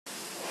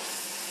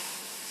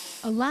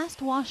a last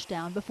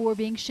washdown before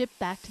being shipped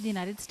back to the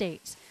United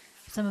States.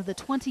 Some of the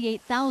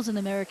 28,000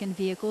 American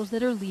vehicles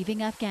that are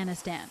leaving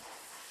Afghanistan.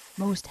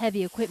 Most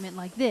heavy equipment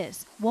like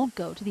this won't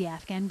go to the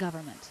Afghan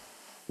government.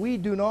 We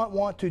do not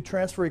want to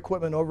transfer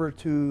equipment over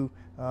to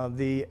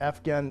the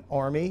Afghan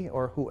army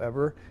or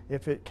whoever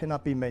if it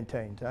cannot be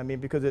maintained. I mean,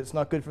 because it's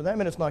not good for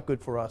them and it's not good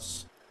for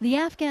us. The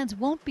Afghans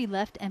won't be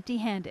left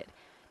empty-handed.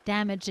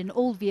 Damaged and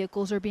old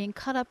vehicles are being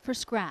cut up for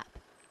scrap.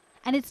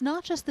 And it's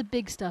not just the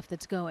big stuff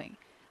that's going.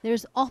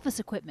 There's office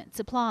equipment,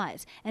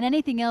 supplies, and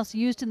anything else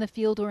used in the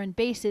field or in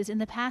bases in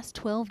the past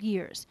 12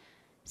 years.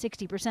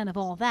 60% of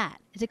all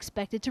that is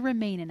expected to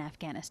remain in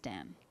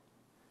Afghanistan.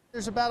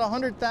 There's about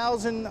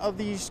 100,000 of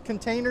these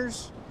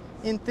containers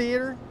in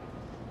theater.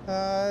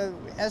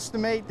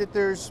 Estimate that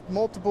there's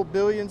multiple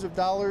billions of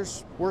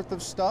dollars worth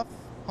of stuff,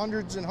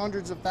 hundreds and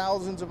hundreds of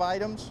thousands of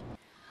items.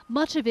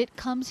 Much of it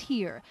comes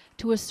here,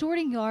 to a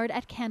sorting yard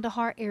at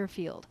Kandahar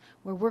airfield,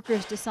 where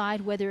workers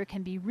decide whether it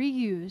can be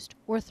reused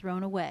or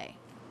thrown away.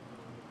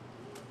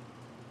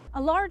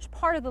 A large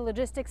part of the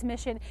logistics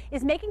mission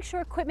is making sure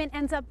equipment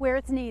ends up where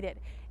it's needed.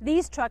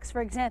 These trucks,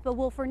 for example,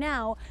 will for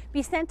now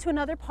be sent to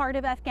another part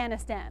of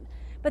Afghanistan.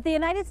 But the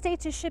United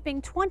States is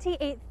shipping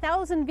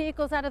 28,000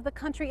 vehicles out of the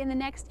country in the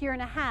next year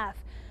and a half,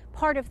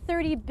 part of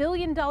 $30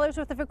 billion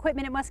worth of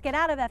equipment it must get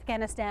out of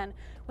Afghanistan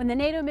when the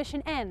NATO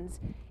mission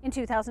ends in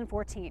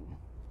 2014.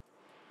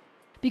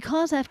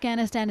 Because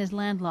Afghanistan is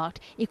landlocked,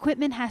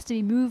 equipment has to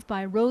be moved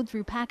by road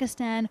through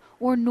Pakistan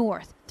or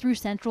north through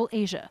Central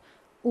Asia,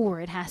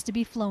 or it has to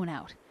be flown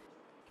out.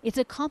 It's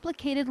a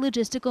complicated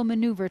logistical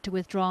maneuver to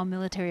withdraw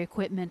military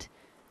equipment.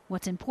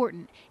 What's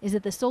important is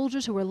that the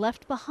soldiers who are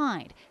left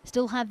behind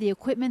still have the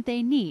equipment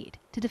they need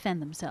to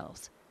defend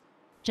themselves.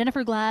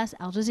 Jennifer Glasse,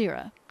 Al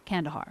Jazeera,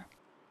 Kandahar.